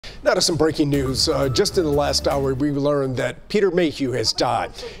Now to some breaking news. Just in the last hour, we learned that Peter Mayhew has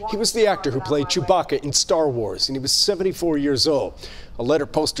died. He was the actor who played Chewbacca in Star Wars, and he was 74 years old. A letter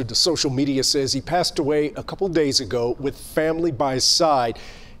posted to social media says he passed away a couple days ago with family by his side.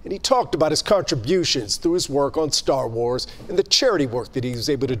 And he talked about his contributions through his work on Star Wars and the charity work that he was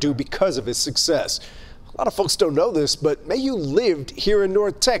able to do because of his success. A lot of folks don't know this, but Mayhew lived here in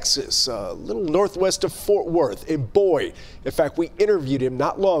North Texas, a little northwest of Fort Worth, in Boyd. In fact, we interviewed him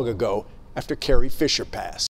not long ago after Carrie Fisher passed.